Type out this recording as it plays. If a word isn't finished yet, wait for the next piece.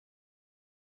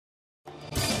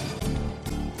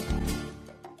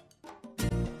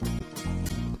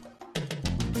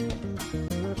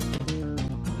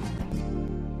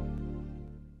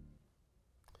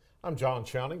I'm John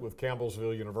Chowney with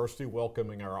Campbellsville University,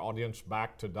 welcoming our audience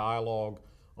back to dialogue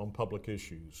on public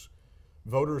issues.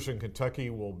 Voters in Kentucky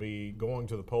will be going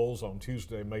to the polls on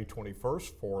Tuesday, May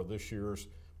 21st for this year's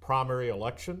primary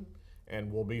election,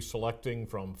 and will be selecting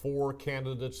from 4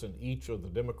 candidates in each of the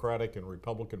Democratic and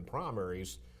Republican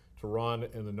primaries to run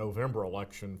in the November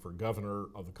election for governor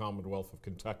of the Commonwealth of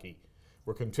Kentucky.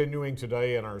 We're continuing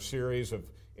today in our series of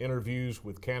interviews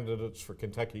with candidates for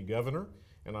Kentucky governor,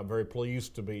 and I'm very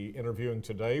pleased to be interviewing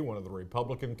today one of the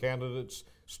Republican candidates,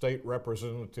 State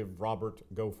Representative Robert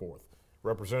Goforth.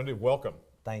 Representative, welcome.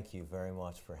 Thank you very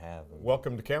much for having me.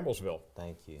 Welcome to Campbellsville.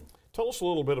 Thank you. Tell us a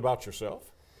little bit about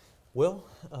yourself. Well,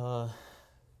 I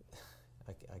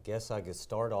guess I could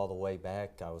start all the way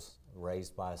back. I was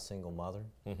raised by a single mother,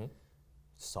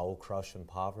 soul-crushing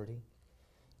poverty.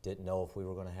 Didn't know if we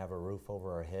were going to have a roof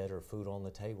over our head or food on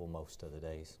the table most of the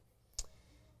days.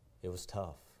 It was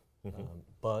tough,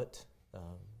 but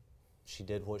she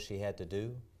did what she had to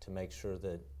do to make sure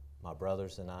that my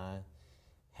brothers and I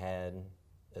had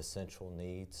essential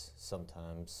needs.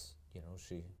 Sometimes, you know,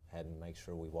 she had to make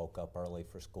sure we woke up early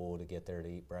for school to get there to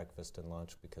eat breakfast and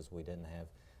lunch because we didn't have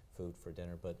food for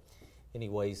dinner. But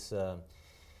anyways,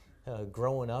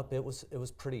 growing up, it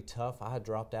was pretty tough. I had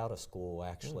dropped out of school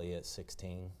actually at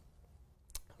 16.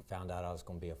 Found out I was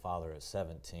going to be a father at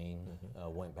 17.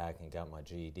 Went back and got my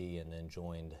GED and then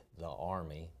joined the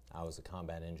Army. I was a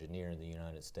combat engineer in the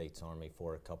United States Army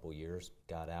for a couple years.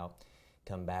 Got out,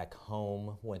 come back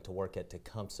home, went to work at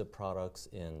Tecumseh Products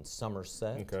in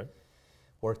Somerset. Okay.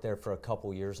 Worked there for a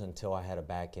couple years until I had a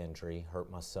back injury, hurt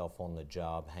myself on the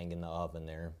job, hanging the oven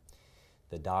there.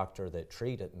 The doctor that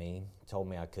treated me told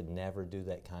me I could never do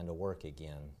that kind of work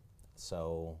again.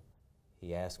 So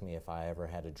he asked me if I ever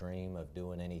had a dream of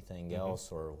doing anything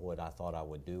else or what I thought I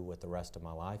would do with the rest of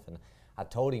my life. And I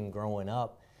told him growing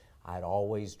up, I'd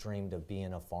always dreamed of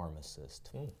being a pharmacist.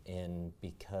 And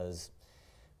because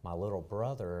my little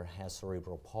brother has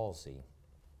cerebral palsy,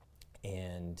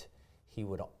 and he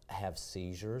would have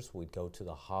seizures. We'd go to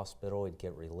the hospital, he'd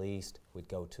get released, we'd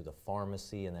go to the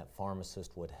pharmacy, and that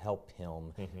pharmacist would help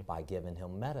him by giving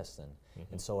him medicine.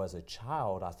 And so as a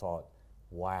child, I thought,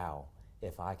 wow,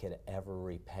 if I could ever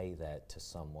repay that to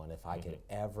someone, if I could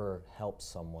ever help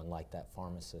someone like that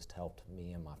pharmacist helped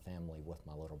me and my family with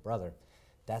my little brother,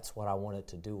 that's what I wanted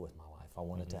to do with my life. I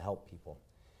wanted to help people.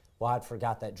 Well, I'd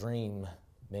forgot that dream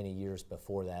many years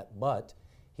before that, but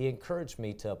he encouraged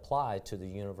me to apply to the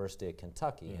University of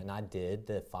Kentucky, and I did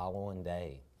the following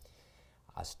day.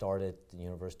 I started at the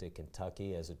University of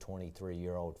Kentucky as a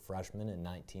 23-year-old freshman in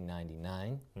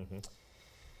 1999.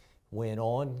 Went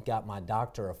on, got my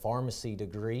Doctor of Pharmacy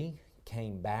degree,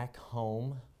 came back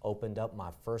home, opened up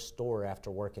my first store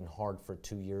after working hard for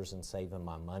 2 years and saving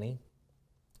my money.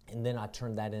 And then I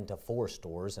turned that into 4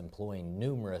 stores, employing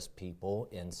numerous people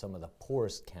in some of the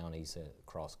poorest counties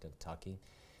across Kentucky,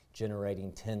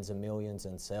 generating tens of millions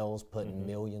in sales, putting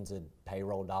millions of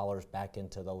payroll dollars back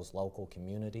into those local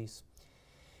communities.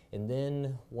 And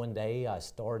then one day I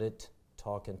started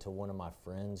talking to one of my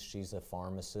friends. She's a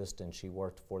pharmacist and she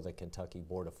worked for the Kentucky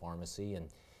Board of Pharmacy, and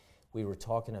we were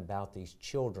talking about these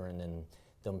children and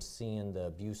them seeing the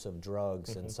abuse of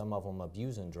drugs and some of them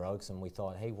abusing drugs, and we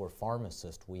thought, hey, we're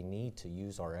pharmacists, we need to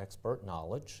use our expert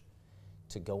knowledge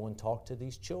to go and talk to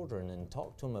these children and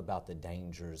talk to them about the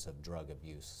dangers of drug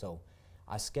abuse. So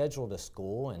I scheduled a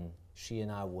school and she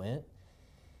and I went,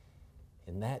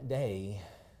 and that day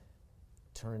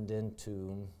turned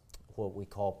into what we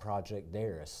call Project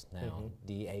DARIS now,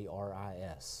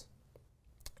 D-A-R-I-S.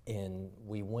 And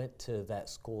we went to that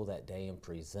school that day and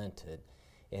presented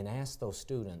and asked those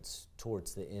students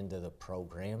towards the end of the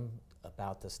program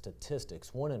about the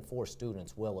statistics. 1 in 4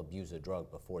 students will abuse a drug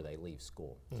before they leave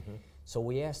school. So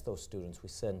we asked those students, we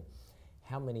said,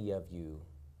 how many of you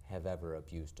have ever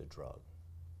abused a drug?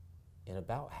 And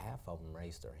about half of them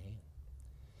raised their hand.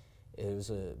 It was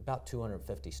about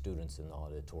 250 students in the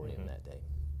auditorium that day.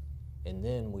 And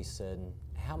then we said,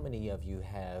 how many of you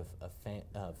have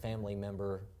a family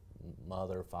member,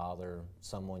 mother, father,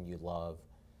 someone you love,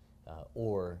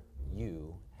 or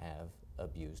you have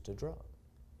abused a drug?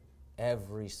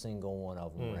 Every single one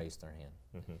of them raised their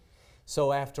hand.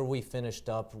 So after we finished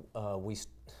up, we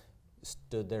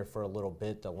stood there for a little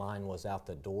bit. The line was out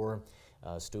the door.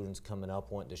 Students coming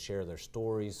up wanting to share their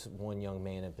stories. One young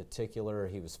man in particular,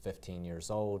 he was 15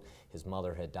 years old. His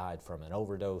mother had died from an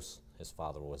overdose. His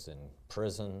father was in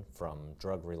prison from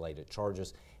drug-related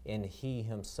charges, and he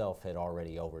himself had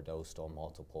already overdosed on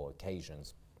multiple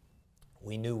occasions.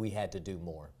 We knew we had to do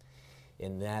more,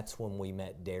 and that's when we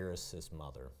met Darius's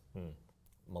mother,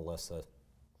 Melissa,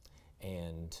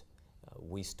 and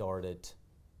we started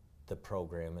the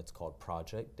program. It's called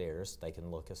Project DARES. They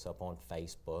can look us up on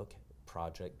Facebook,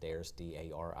 Project DARES,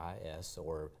 D-A-R-I-S,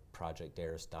 or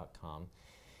projectdares.com.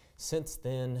 Since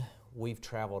then, we've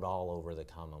traveled all over the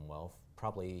Commonwealth,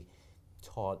 probably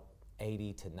taught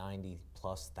 80 to 90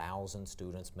 plus thousand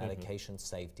students medication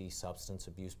safety, substance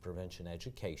abuse prevention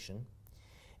education,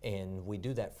 and we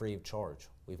do that free of charge.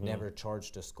 We've never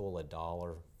charged a school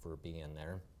 $1 for being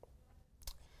there.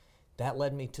 That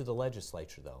led me to the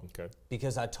legislature, though,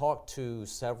 because I talked to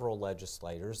several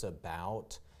legislators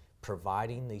about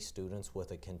providing these students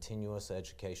with a continuous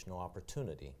educational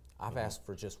opportunity. I've asked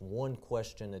for just one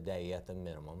question a day at the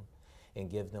minimum and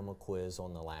give them a quiz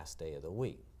on the last day of the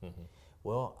week.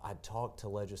 Well, I talked to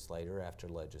legislator after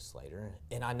legislator,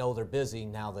 and I know they're busy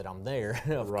now that I'm there,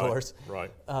 of course.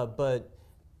 But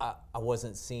I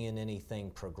wasn't seeing anything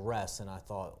progress, and I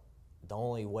thought the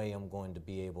only way I'm going to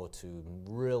be able to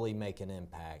really make an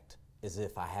impact is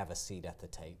if I have a seat at the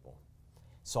table.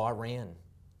 So I ran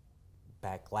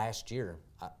back last year.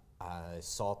 I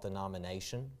sought the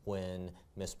nomination when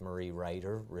Miss Marie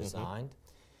Rader resigned.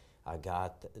 I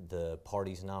got the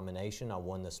party's nomination. I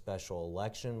won the special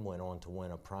election, went on to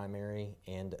win a primary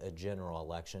and a general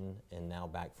election, and now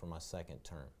back for my second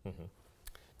term.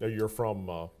 Now you're from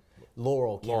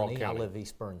Laurel County. I live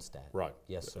East Bernstein. Right.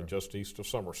 Yes, sir. Just east of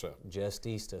Somerset. Just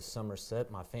east of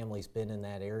Somerset. My family's been in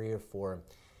that area for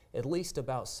at least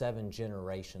about 7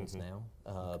 generations now.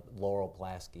 Laurel,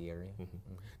 Pulaski area.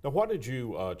 Now, why did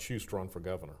you choose to run for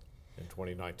governor in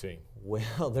 2019?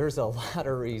 Well, there's a lot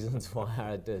of reasons why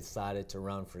I decided to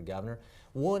run for governor.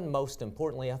 One, most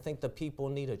importantly, I think the people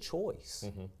need a choice.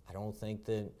 I don't think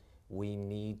that we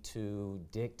need to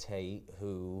dictate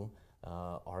who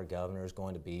our governor is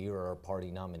going to be or our party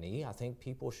nominee. I think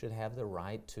people should have the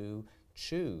right to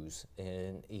choose,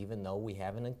 and even though we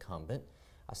have an incumbent,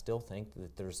 I still think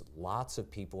that there's lots of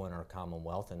people in our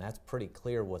Commonwealth, and that's pretty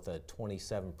clear with a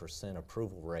 27%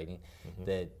 approval rating,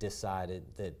 that decided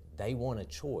that they want a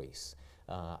choice.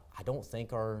 I don't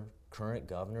think our current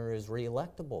governor is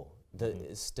reelectable.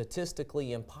 It's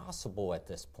statistically impossible at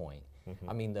this point.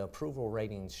 I mean, the approval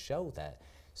ratings show that.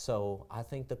 So I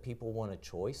think the people want a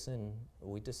choice, and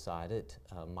we decided,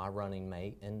 my running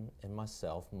mate and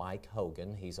myself, Mike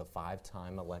Hogan, he's a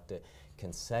 5-time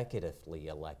consecutively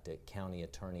elected county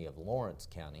attorney of Lawrence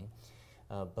County,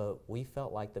 but we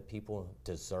felt like the people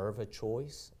deserve a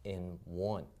choice and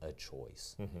want a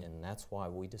choice, and that's why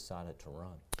we decided to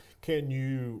run. Can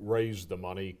you raise the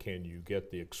money? Can you get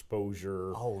the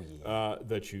exposure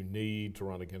that you need to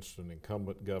run against an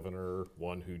incumbent governor,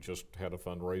 one who just had a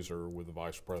fundraiser with the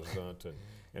vice president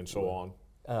and so on?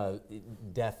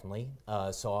 Definitely.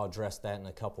 So I'll address that in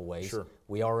a couple ways. Sure.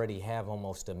 We already have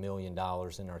almost $1 million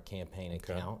in our campaign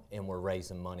account, and we're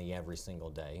raising money every single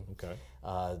day.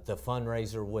 The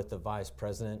fundraiser with the vice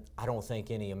president, I don't think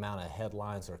any amount of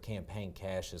headlines or campaign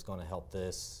cash is going to help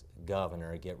this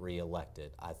governor get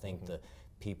reelected. I think the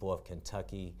people of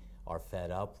Kentucky are fed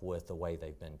up with the way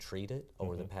they've been treated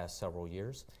over the past several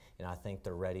years, and I think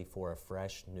they're ready for a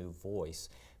fresh new voice.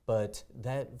 But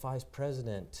that vice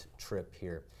president trip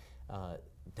here,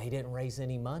 they didn't raise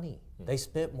any money. They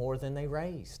spent more than they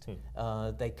raised.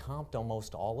 They comped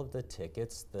almost all of the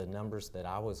tickets. The numbers that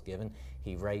I was given,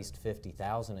 he raised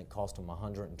 $50,000. It cost him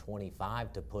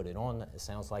 $125 to put it on. It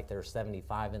sounds like they're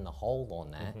 75 in the hole on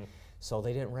that. So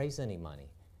they didn't raise any money.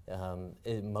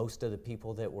 Most of the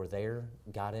people that were there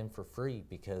got in for free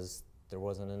because there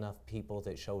wasn't enough people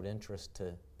that showed interest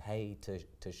to pay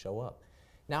to show up.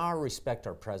 Now I respect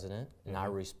our president and I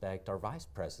respect our vice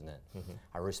president.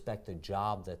 I respect the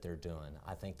job that they're doing.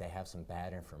 I think they have some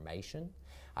bad information.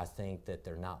 I think that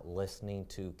they're not listening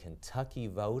to Kentucky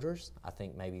voters. I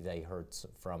think maybe they heard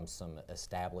from some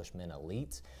establishment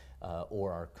elites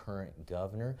or our current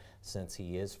governor, since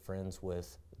he is friends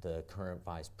with the current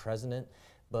vice president.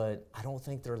 But I don't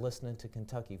think they're listening to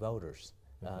Kentucky voters.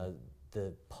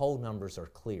 The poll numbers are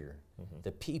clear.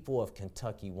 The people of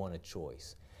Kentucky want a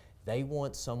choice. They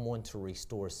want someone to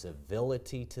restore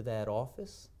civility to that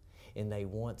office, and they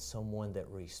want someone that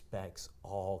respects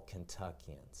all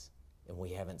Kentuckians. And we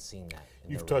haven't seen that.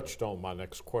 You've touched on my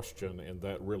next question, and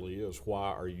that really is, why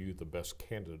are you the best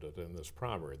candidate in this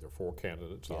primary? There are 4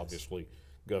 candidates. Obviously,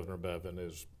 Governor Bevin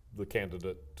is the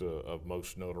candidate of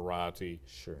most notoriety,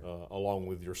 along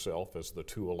with yourself as the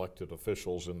 2 elected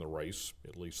officials in the race.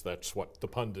 At least that's what the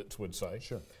pundits would say.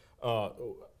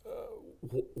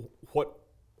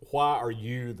 Why are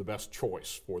you the best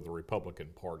choice for the Republican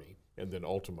Party and then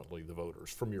ultimately the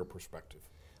voters, from your perspective?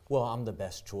 Well, I'm the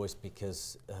best choice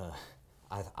because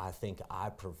I think I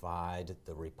provide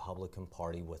the Republican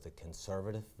Party with the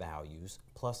conservative values.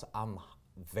 Plus, I'm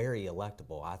very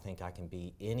electable. I think I can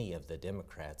be any of the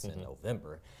Democrats in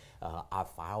November. I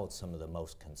filed some of the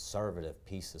most conservative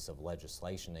pieces of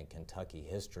legislation in Kentucky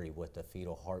history with the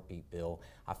fetal heartbeat bill.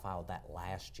 I filed that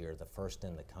last year, the first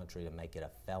in the country to make it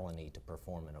a felony to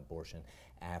perform an abortion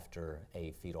after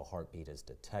a fetal heartbeat is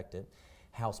detected.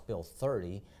 House Bill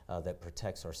 30 that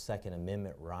protects our Second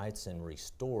Amendment rights and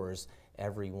restores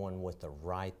everyone with the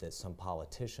right that some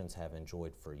politicians have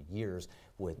enjoyed for years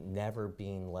with never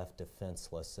being left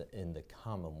defenseless in the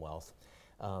Commonwealth.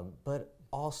 But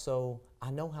also, I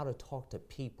know how to talk to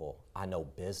people. I know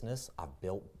business. I've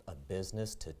built a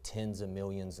business to tens of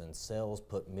millions in sales,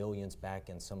 put millions back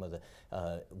in some of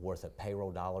the worth of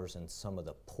payroll dollars in some of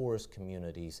the poorest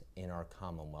communities in our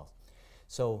Commonwealth.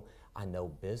 So I know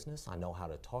business, I know how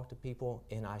to talk to people,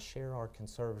 and I share our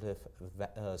conservative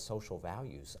social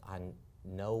values. I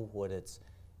know what it's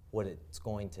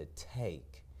going to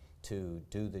take to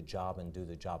do the job and do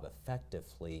the job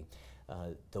effectively.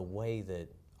 The way that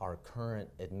our current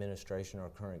administration, our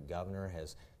current governor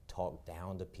has talked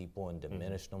down to people and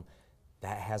diminished them,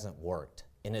 that hasn't worked,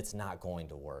 and it's not going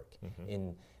to work.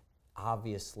 And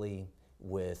obviously,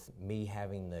 with me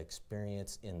having the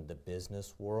experience in the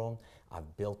business world,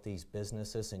 I've built these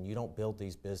businesses, and you don't build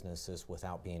these businesses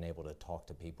without being able to talk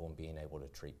to people and being able to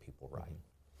treat people right.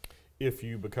 If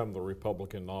you become the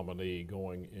Republican nominee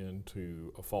going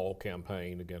into a fall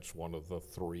campaign against one of the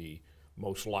three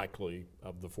most likely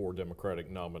of the four Democratic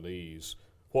nominees,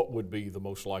 what would be the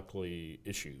most likely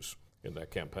issues in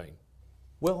that campaign?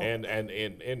 Well, and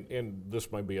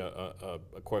this may be a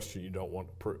question you don't want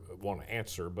to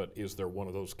answer, but is there one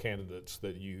of those candidates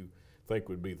that you think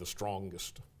would be the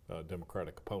strongest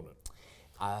Democratic opponent?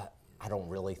 I don't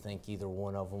really think either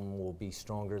one of them will be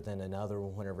stronger than another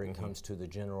whenever it comes to the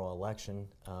general election.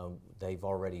 They've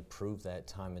already proved that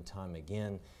time and time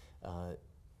again.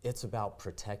 It's about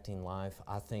protecting life.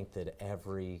 I think that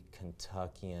every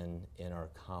Kentuckian in our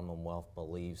Commonwealth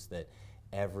believes that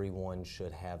everyone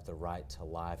should have the right to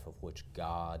life of which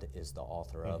God is the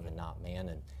author of and not man,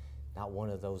 and not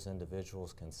one of those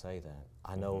individuals can say that.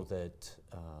 I know that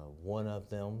one of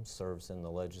them serves in the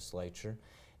legislature,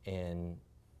 and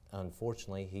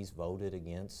unfortunately he's voted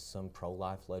against some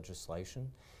pro-life legislation.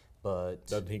 But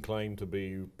doesn't he claim to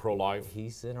be pro-life?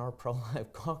 He's in our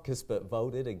pro-life caucus, but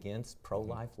voted against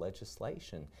pro-life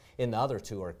legislation. And the other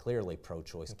two are clearly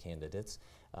pro-choice candidates.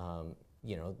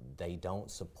 You know, they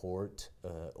don't support,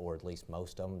 or at least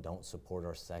most of them don't support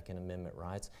our Second Amendment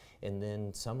rights. And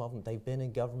then some of them, they've been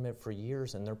in government for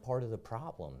years and they're part of the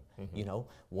problem. You know,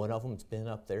 one of them's been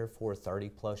up there for 30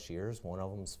 plus years. One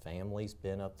of them's family's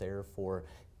been up there for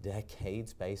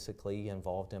decades, basically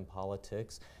involved in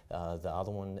politics. The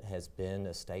other one has been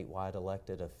a statewide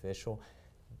elected official.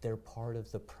 They're part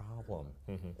of the problem.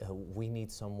 We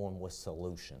need someone with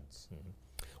solutions.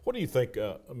 What do you think,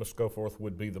 Ms. Goforth,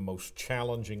 would be the most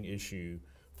challenging issue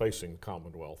facing the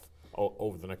Commonwealth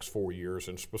over the next 4 years,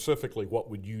 and specifically what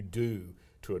would you do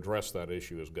to address that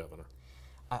issue as governor?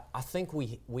 I think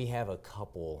we have a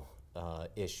couple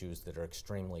issues that are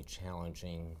extremely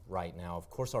challenging right now.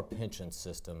 Of course, our pension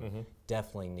system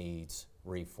definitely needs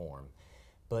reform,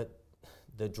 but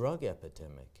the drug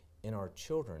epidemic in our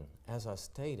children, as I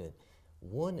stated,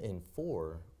 1 in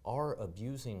 4 are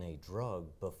abusing a drug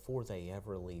before they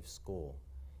ever leave school.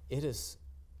 It is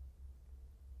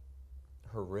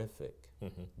horrific,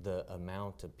 the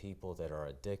amount of people that are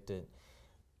addicted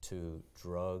to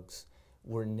drugs.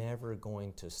 We're never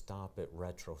going to stop it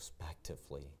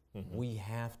retrospectively. We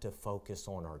have to focus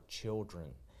on our children.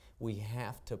 We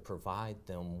have to provide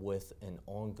them with an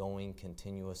ongoing,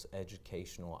 continuous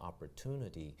educational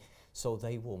opportunity so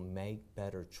they will make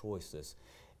better choices.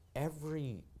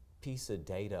 Every piece of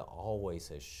data always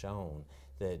has shown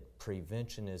that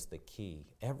prevention is the key.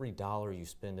 Every dollar you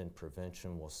spend in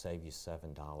prevention will save you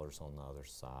 $7 on the other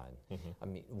side. I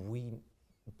mean,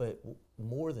 but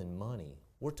more than money,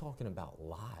 we're talking about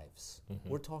lives.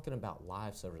 We're talking about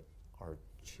lives of our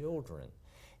children.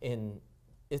 And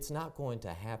it's not going to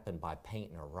happen by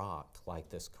painting a rock like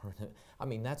this current. I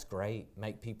mean, that's great,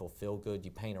 make people feel good.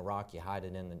 You paint a rock, you hide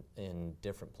it in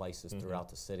different places throughout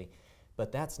the city.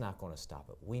 But that's not going to stop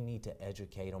it. We need to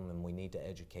educate them, and we need to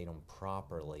educate them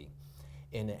properly.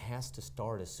 And it has to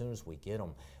start as soon as we get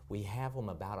them. We have them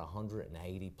about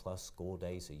 180 plus school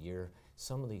days a year.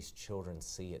 Some of these children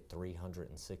see it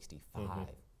 365.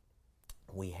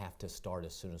 We have to start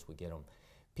as soon as we get them.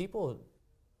 People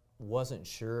wasn't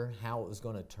sure how it was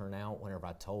going to turn out whenever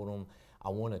I told them, I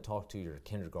want to talk to your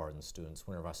kindergarten students.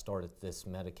 Whenever I started this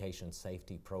medication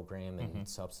safety program and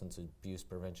substance abuse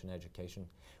prevention education,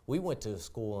 we went to a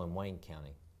school in Wayne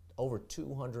County, over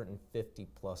 250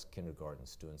 plus kindergarten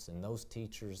students. And those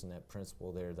teachers and that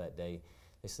principal there that day,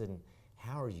 they said,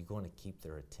 how are you going to keep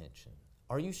their attention?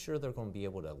 Are you sure they're going to be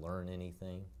able to learn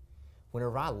anything?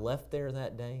 Whenever I left there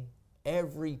that day,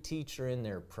 every teacher in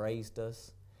there praised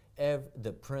us.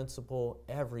 The principal,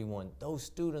 everyone, those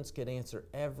students could answer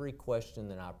every question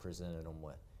that I presented them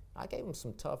with. I gave them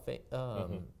some tough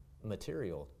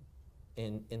material,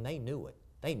 and they knew it.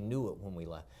 They knew it when we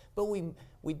left. But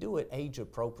we do it age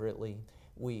appropriately.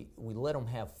 We let them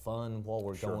have fun while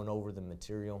we're going over the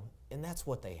material, and that's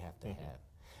what they have to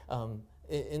have.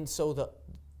 And so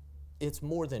it's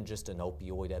more than just an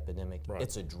opioid epidemic. Right.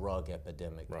 It's a drug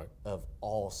epidemic of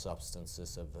all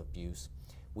substances of abuse.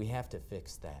 We have to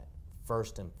fix that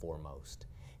first and foremost.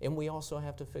 And we also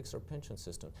have to fix our pension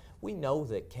system. We know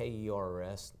that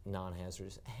KERS,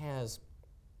 non-hazardous, has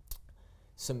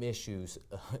some issues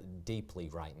deeply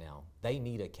right now. They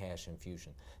need a cash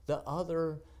infusion. The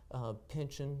other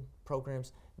pension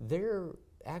programs, they're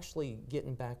actually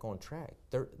getting back on track.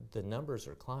 The numbers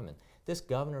are climbing. This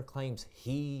governor claims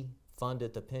he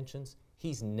funded the pensions.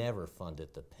 He's never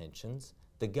funded the pensions.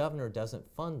 The governor doesn't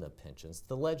fund the pensions.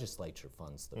 The legislature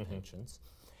funds the pensions.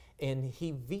 And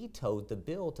he vetoed the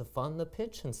bill to fund the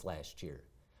pensions last year.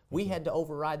 We had to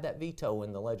override that veto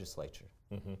in the legislature.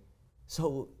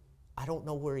 So I don't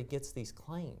know where he gets these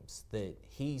claims that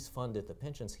he's funded the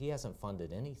pensions. He hasn't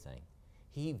funded anything.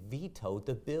 He vetoed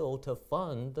the bill to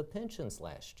fund the pensions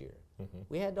last year.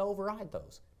 We had to override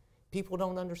those. People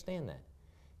don't understand that.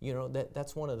 You know,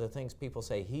 that's one of the things people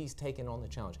say, he's taken on the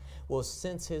challenge. Well,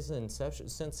 since his inception,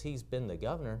 since he's been the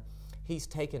governor, he's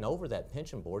taken over that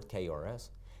pension board,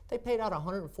 KRS. They paid out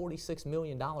 $146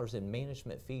 million in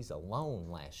management fees alone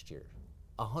last year.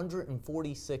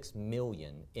 $146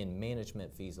 million in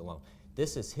management fees alone.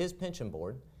 This is his pension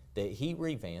board that he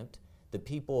revamped, the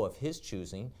people of his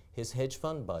choosing, his hedge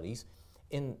fund buddies,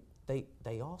 and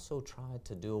they also tried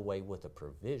to do away with a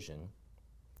provision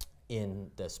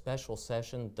in the special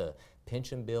session, the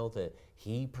pension bill that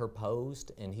he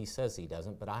proposed, and he says he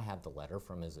doesn't, but I have the letter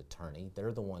from his attorney.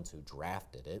 They're the ones who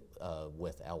drafted it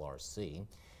with LRC.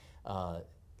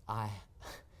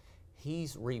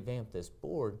 He's revamped this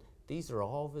board. These are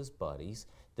all of his buddies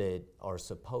that are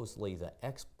supposedly the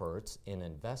experts in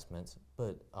investments,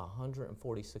 but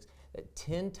 146,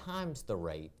 10 times the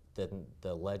rate that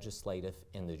the legislative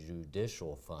and the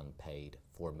judicial fund paid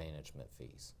for management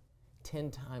fees.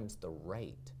 10 times the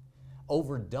rate,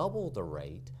 over double the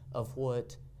rate of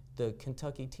what the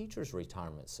Kentucky Teachers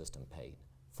Retirement System paid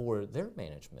for their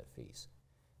management fees.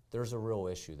 There's a real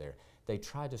issue there. They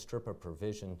tried to strip a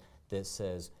provision that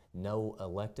says no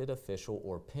elected official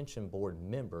or pension board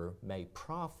member may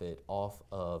profit off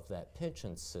of that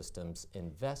pension system's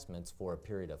investments for a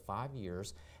period of 5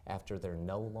 years after they're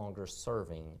no longer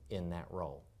serving in that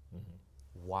role.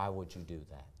 Why would you do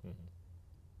that?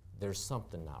 There's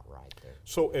something not right there.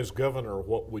 So as governor,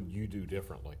 what would you do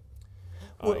differently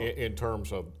in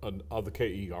terms of the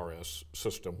KERS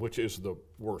system, which is the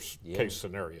worst case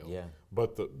scenario,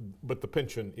 but the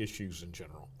pension issues in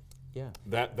general?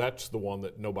 That's the one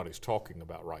that nobody's talking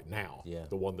about right now.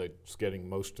 The one that's getting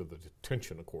most of the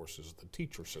attention, of course, is the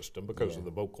teacher system because of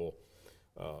the vocal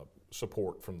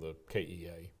support from the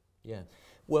KEA.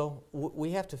 Well,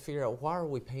 we have to figure out, why are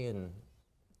we paying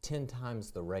 10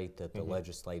 times the rate that the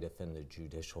legislative and the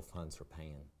judicial funds are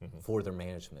paying for their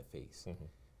management fees?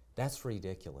 That's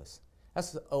ridiculous.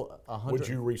 That's Would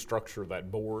you restructure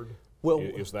that board? Well,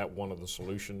 is that one of the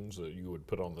solutions that you would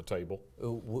put on the table?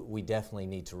 We definitely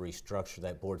need to restructure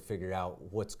that board, figure out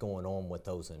what's going on with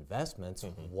those investments.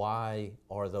 Why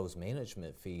are those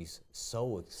management fees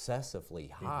so excessively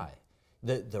high?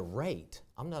 The rate,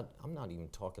 I'm not even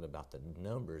talking about the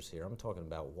numbers here. I'm talking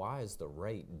about, why is the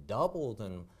rate double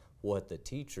than what the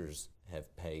teachers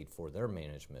have paid for their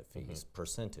management fees,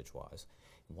 percentage-wise?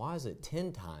 Why is it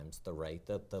 10 times the rate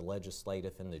that the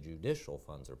legislative and the judicial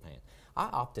funds are paying? I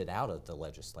opted out of the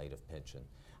legislative pension.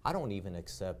 I don't even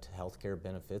accept health care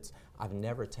benefits. I've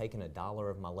never taken $1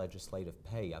 of my legislative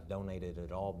pay. I've donated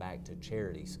it all back to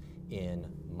charities in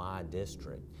my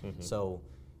district. So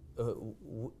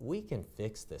we can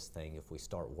fix this thing if we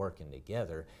start working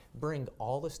together, bring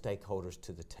all the stakeholders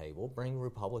to the table, bring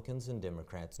Republicans and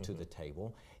Democrats to the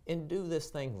table, and do this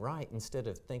thing right, instead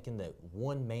of thinking that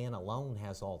one man alone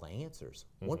has all the answers.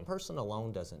 One person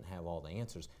alone doesn't have all the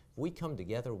answers. If we come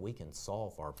together, we can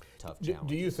solve our tough challenges.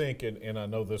 Do you think, and I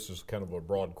know this is kind of a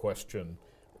broad question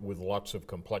with lots of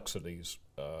complexities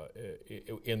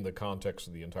in the context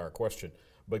of the entire question,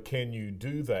 but can you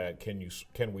do that?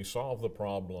 Can we solve the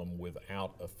problem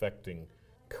without affecting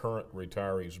current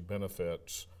retirees'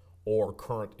 benefits or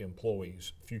current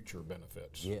employees' future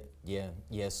benefits. Yeah.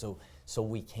 So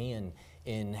we can,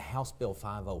 in House Bill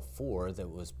 504 that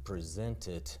was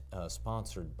presented,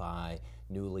 sponsored by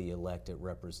newly elected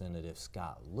Representative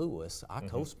Scott Lewis, I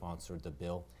co-sponsored the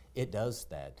bill. It does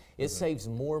that. It saves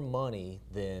more money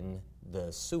than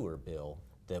the sewer bill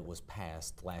that was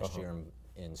passed last year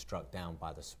and struck down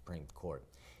by the Supreme Court.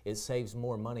 It saves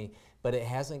more money, but it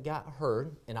hasn't got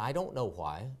heard, and I don't know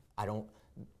why.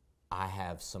 I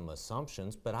have some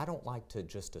assumptions, but I don't like to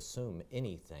just assume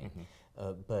anything.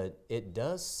 But it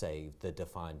does save the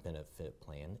defined benefit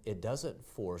plan. It doesn't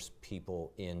force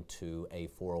people into a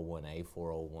 401A,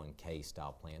 401K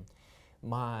style plan.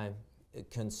 My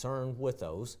concern with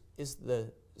those is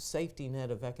the safety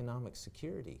net of economic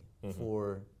security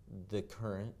for the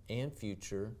current and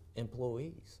future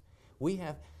employees. We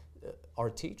have, our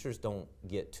teachers don't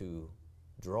get to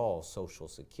draw Social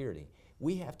Security.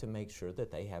 We have to make sure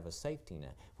that they have a safety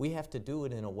net. We have to do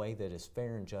it in a way that is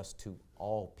fair and just to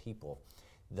all people.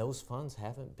 Those funds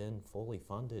haven't been fully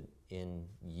funded in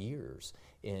years,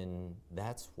 and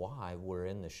that's why we're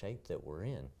in the shape that we're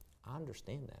in. I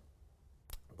understand that.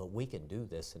 But we can do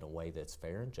this in a way that's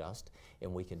fair and just,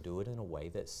 and we can do it in a way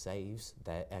that saves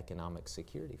that economic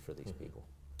security for these people.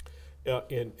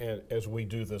 And as we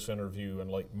do this interview in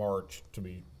late March, to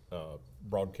be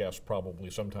broadcast probably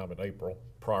sometime in April,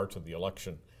 prior to the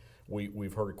election,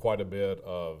 we've heard quite a bit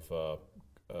of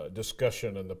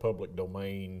discussion in the public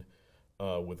domain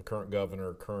with the current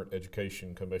governor, current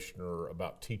education commissioner,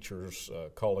 about teachers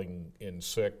calling in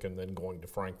sick and then going to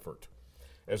Frankfurt.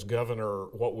 As governor,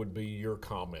 what would be your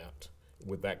comment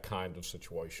with that kind of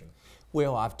situation?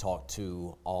 Well, I've talked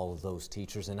to all of those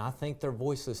teachers, and I think their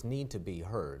voices need to be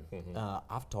heard.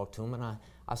 I've talked to them, and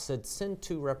I said, send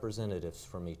 2 representatives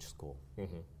from each school.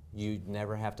 You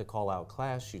never have to call out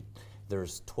class.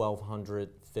 There's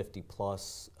 1,250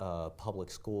 plus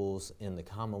public schools in the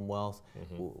Commonwealth.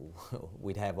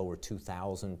 We'd have over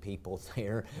 2,000 people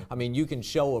there. I mean, you can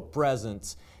show a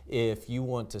presence if you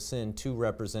want to send 2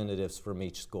 representatives from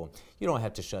each school. You don't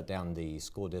have to shut down the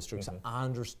school districts. I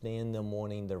understand them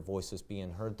wanting their voices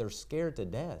being heard. They're scared to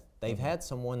death. They've had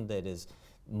someone that is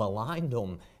maligned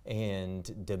them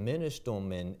and diminished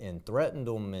them and threatened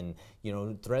them, and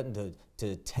threatened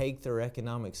to take their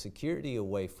economic security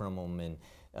away from them,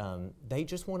 and they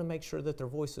just want to make sure that their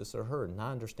voices are heard, and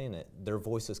I understand that their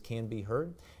voices can be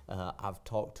heard. I've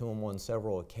talked to them on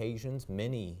several occasions,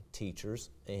 many teachers,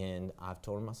 and I've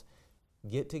told them,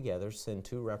 get together, send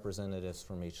 2 representatives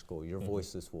from each school. Your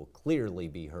voices will clearly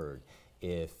be heard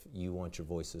if you want your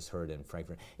voices heard in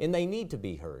Frankfurt. And they need to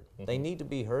be heard. They need to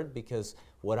be heard, because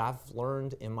what I've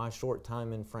learned in my short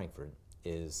time in Frankfurt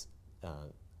is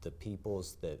the people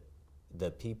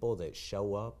that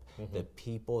show up, the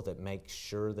people that make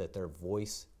sure that their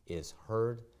voice is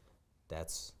heard,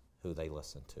 that's who they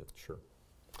listen to. Sure.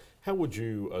 How would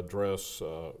you address,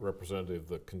 Representative,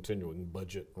 the continuing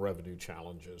budget revenue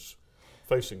challenges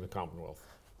facing the Commonwealth?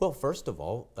 Well, first of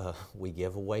all, we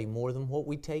give away more than what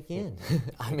we take in.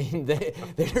 I mean,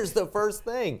 there's the first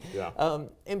thing. Yeah.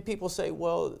 And people say,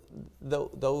 well,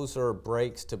 those are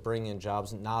breaks to bring in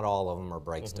jobs. Not all of them are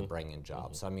breaks to bring in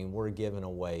jobs. I mean, we're giving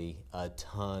away a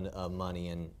ton of money,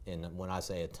 and when I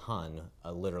say a ton,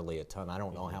 literally a ton. I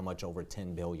don't know how much over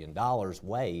 $10 billion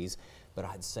weighs, but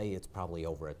I'd say it's probably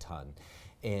over a ton.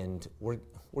 And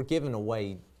we're giving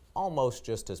away almost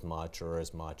just as much or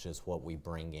as much as what we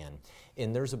bring in.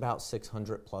 And there's about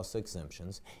 600 plus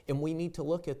exemptions, and we need to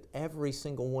look at every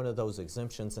single one of those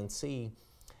exemptions and see,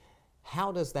 how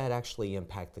does that actually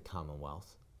impact the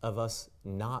Commonwealth of us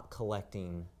not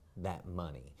collecting that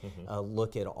money?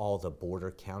 Look at all the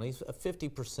border counties.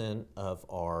 50% of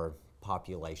our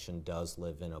population does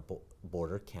live in a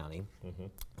border county.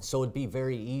 So it'd be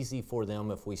very easy for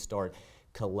them if we start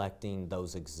collecting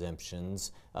those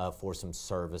exemptions for some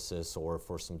services or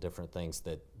for some different things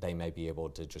that they may be able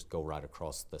to just go right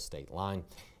across the state line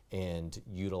and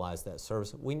utilize that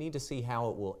service. We need to see how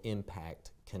it will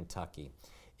impact Kentucky.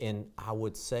 And I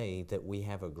would say that we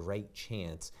have a great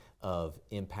chance of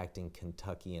impacting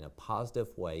Kentucky in a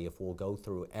positive way if we'll go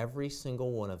through every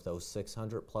single one of those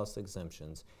 600 plus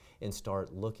exemptions and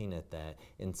start looking at that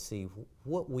and see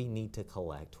what we need to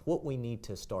collect, what we need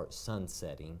to start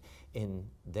sunsetting, and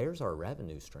there's our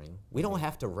revenue stream. We don't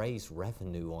have to raise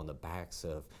revenue on the backs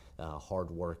of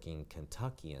hardworking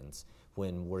Kentuckians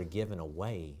when we're giving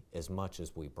away as much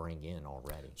as we bring in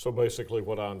already. So basically,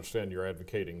 what I understand, you're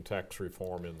advocating tax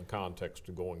reform in the context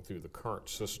of going through the current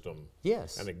system.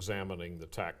 Yes. And examining the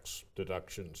tax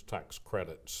deductions, tax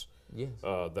credits. Yes.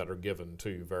 That are given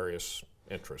to various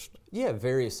interests. Yeah,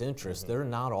 various interests. They're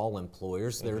not all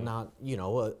employers. They're not,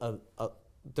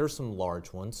 there's some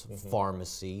large ones,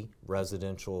 pharmacy,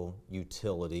 residential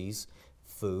utilities,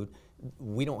 food.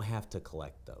 We don't have to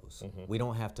collect those. We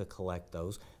don't have to collect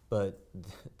those, but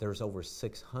there's over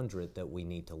 600 that we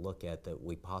need to look at that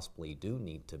we possibly do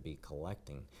need to be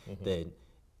collecting that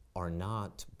are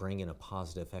not bringing a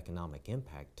positive economic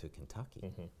impact to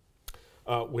Kentucky.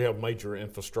 We have major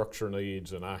infrastructure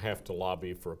needs, and I have to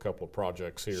lobby for a couple of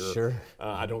projects here. Sure.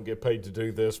 I don't get paid to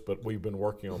do this, but we've been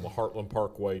working on the Heartland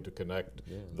Parkway to connect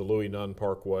the Louis Nunn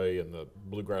Parkway and the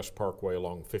Bluegrass Parkway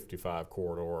along 55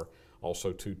 corridor,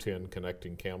 also 210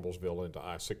 connecting Campbellsville into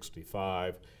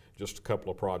I-65, just a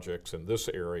couple of projects in this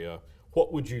area.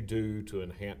 What would you do to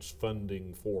enhance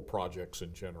funding for projects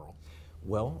in general?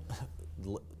 Well,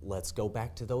 let's go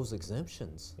back to those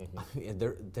exemptions.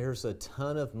 There's a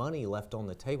ton of money left on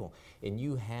the table, and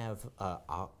you have,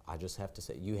 I just have to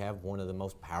say, you have one of the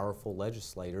most powerful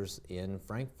legislators in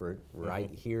Frankfort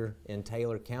right here in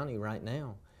Taylor County right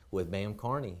now with Bam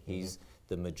Carney. He's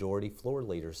the majority floor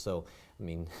leader. So, I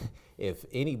mean, if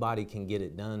anybody can get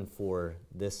it done for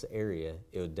this area,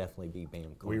 it would definitely be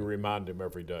Bam Carney. We remind him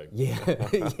every day. Yeah,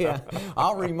 yeah.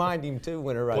 I'll remind him too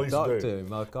whenever I talk to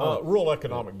him. I'll call him. Rural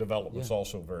economic development is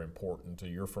also very important.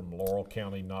 You're from Laurel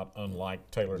County, not unlike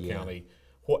Taylor County.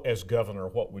 As governor,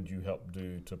 what would you help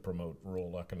do to promote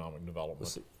rural economic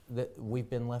development? We've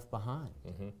been left behind,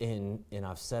 and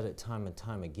I've said it time and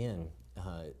time again.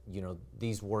 You know,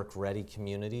 these work-ready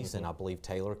communities, and I believe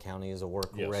Taylor County is a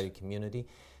work-ready community,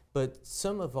 but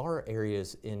some of our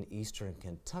areas in eastern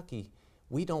Kentucky,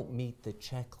 we don't meet the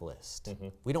checklist.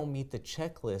 We don't meet the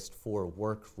checklist for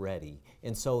work-ready,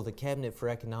 and so the Cabinet for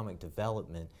Economic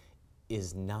Development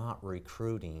is not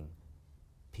recruiting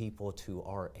people to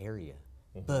our area.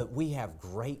 But we have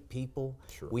great people,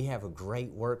 we have a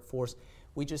great workforce,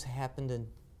 we just happen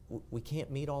to, we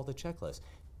can't meet all the checklists.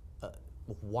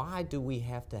 Why do we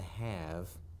have to have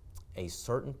a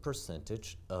certain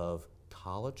percentage of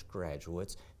college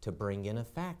graduates to bring in a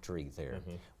factory there?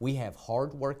 We have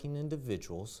hardworking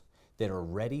individuals that are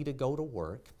ready to go to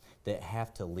work, that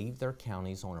have to leave their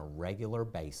counties on a regular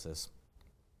basis,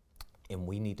 and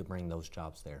we need to bring those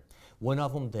jobs there. One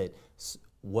of them that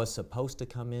was supposed to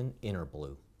come in,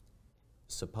 Interblue,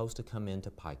 supposed to come into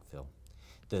Pikeville.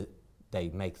 They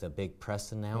make the big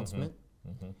press announcement.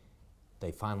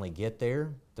 They finally get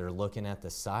there, they're looking at the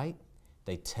site,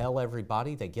 they tell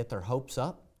everybody, they get their hopes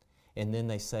up, and then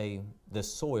they say, the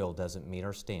soil doesn't meet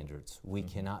our standards. We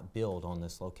cannot build on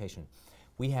this location.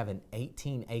 We have an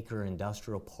 18-acre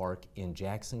industrial park in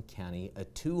Jackson County, a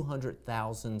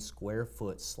 200,000 square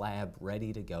foot slab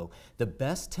ready to go. The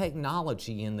best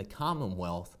technology in the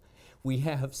Commonwealth. We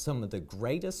have some of the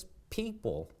greatest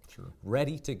people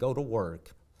ready to go to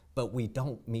work, but we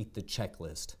don't meet the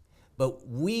checklist. But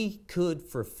we could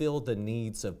fulfill the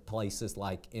needs of places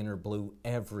like Interblue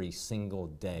every single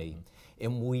day.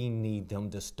 And we need them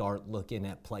to start looking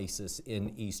at places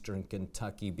in eastern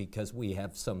Kentucky because we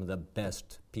have some of the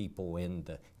best people in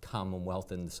the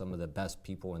Commonwealth and some of the best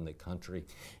people in the country.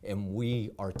 And we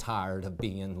are tired of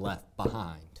being left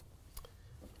behind.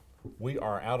 We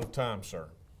are out of time, sir.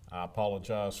 I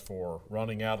apologize for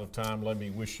running out of time. Let me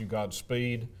wish you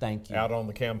Godspeed. Thank you. Out on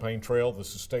the campaign trail.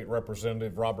 This is State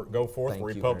Representative Robert Goforth,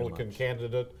 Republican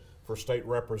candidate for state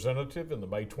representative in the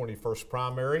May 21st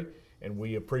primary. And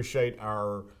we appreciate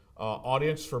our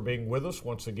audience for being with us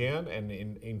once again, and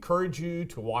encourage you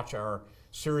to watch our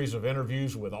series of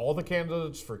interviews with all the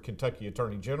candidates for Kentucky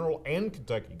Attorney General and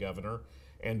Kentucky Governor,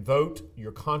 and vote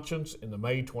your conscience in the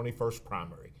May 21st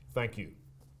primary. Thank you.